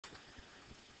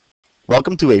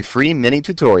Welcome to a free mini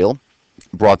tutorial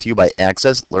brought to you by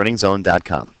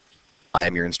AccessLearningZone.com. I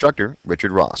am your instructor,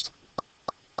 Richard Rost.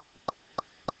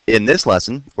 In this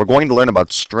lesson, we're going to learn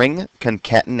about string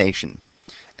concatenation,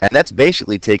 and that's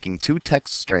basically taking two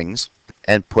text strings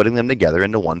and putting them together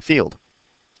into one field.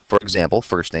 For example,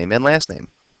 first name and last name.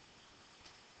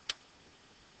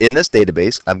 In this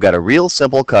database, I've got a real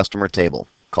simple customer table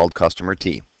called Customer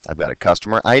T. I've got a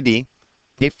customer ID,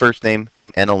 a first name,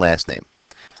 and a last name.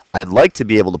 I'd like to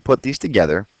be able to put these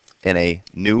together in a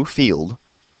new field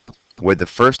where the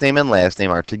first name and last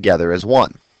name are together as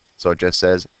one. So it just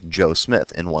says Joe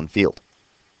Smith in one field.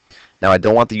 Now I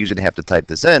don't want the user to have to type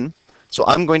this in, so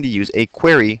I'm going to use a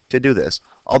query to do this,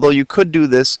 although you could do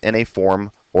this in a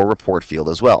form or report field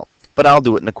as well, but I'll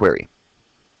do it in a query.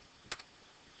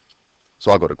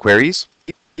 So I'll go to Queries,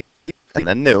 and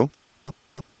then New,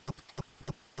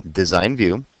 Design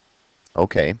View,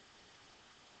 OK.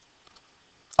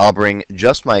 I'll bring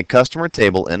just my customer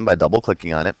table in by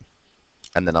double-clicking on it,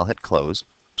 and then I'll hit Close.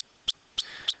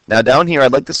 Now down here,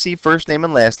 I'd like to see first name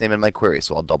and last name in my query,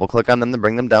 so I'll double-click on them to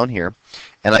bring them down here.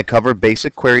 And I cover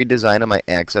basic query design in my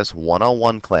Access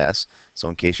 101 class, so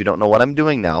in case you don't know what I'm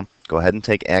doing now, go ahead and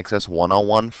take Access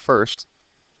 101 first.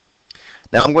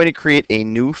 Now I'm going to create a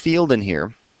new field in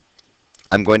here.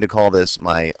 I'm going to call this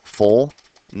my full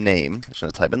name. I'm just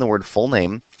going to type in the word full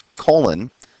name, colon.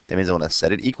 That means I want to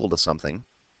set it equal to something.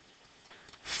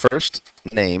 First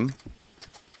name,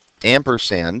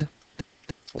 ampersand,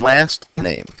 last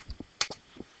name.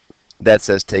 That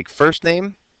says take first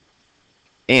name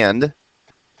and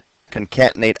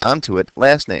concatenate onto it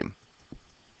last name.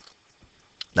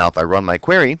 Now if I run my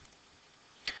query,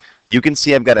 you can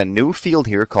see I've got a new field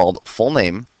here called full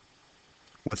name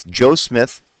with Joe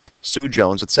Smith, Sue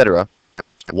Jones, etc.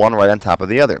 one right on top of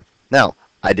the other. Now,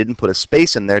 I didn't put a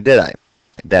space in there, did I?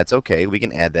 That's okay, we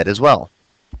can add that as well.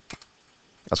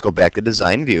 Let's go back to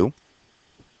Design View.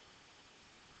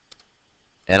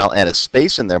 And I'll add a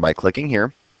space in there by clicking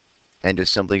here and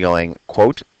just simply going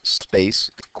quote,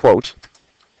 space, quote,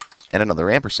 and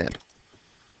another ampersand.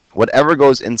 Whatever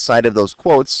goes inside of those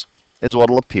quotes is what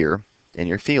will appear in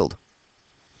your field.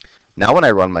 Now when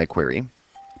I run my query,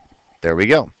 there we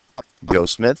go. Joe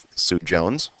Smith, Sue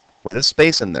Jones, with a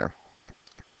space in there.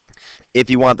 If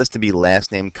you want this to be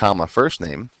last name, comma, first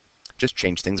name, just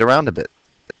change things around a bit.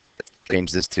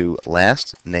 Change this to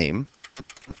last name,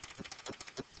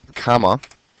 comma,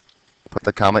 put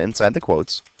the comma inside the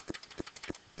quotes,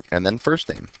 and then first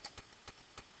name.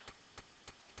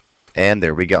 And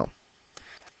there we go.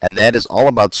 And that is all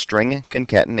about string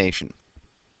concatenation.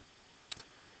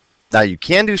 Now you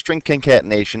can do string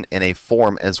concatenation in a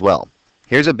form as well.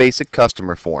 Here's a basic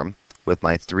customer form with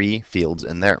my 3 fields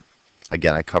in there.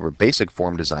 Again, I cover basic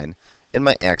form design in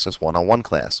my Access 101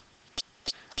 class.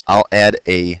 I'll add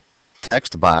a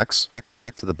text box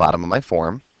to the bottom of my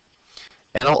form,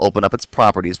 and I'll open up its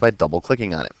properties by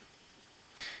double-clicking on it.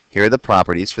 Here are the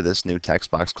properties for this new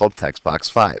text box called Text Box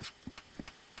 5.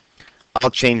 I'll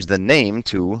change the name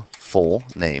to full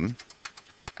name,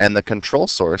 and the control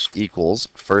source equals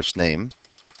first name,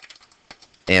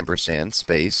 ampersand,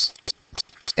 space,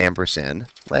 ampersand,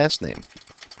 last name,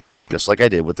 just like I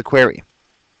did with the query.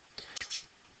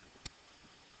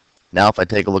 Now if I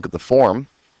take a look at the form,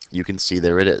 you can see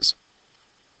there it is.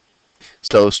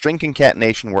 So string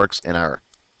concatenation works in our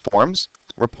forms,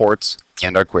 reports,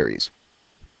 and our queries.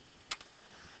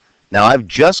 Now I've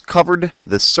just covered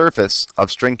the surface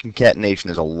of string concatenation.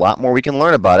 There's a lot more we can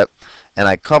learn about it, and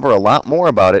I cover a lot more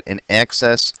about it in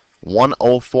Access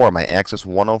 104, my Access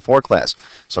 104 class.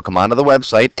 So come onto the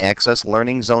website,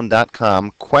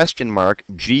 AccessLearningZone.com,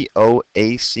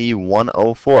 !GOAC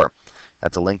 104.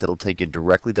 That's a link that'll take you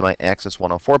directly to my Access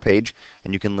 104 page,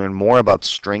 and you can learn more about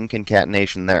string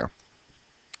concatenation there.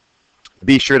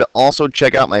 Be sure to also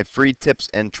check out my free tips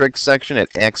and tricks section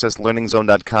at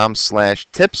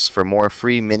AccessLearningZone.com/tips for more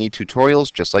free mini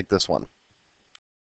tutorials just like this one.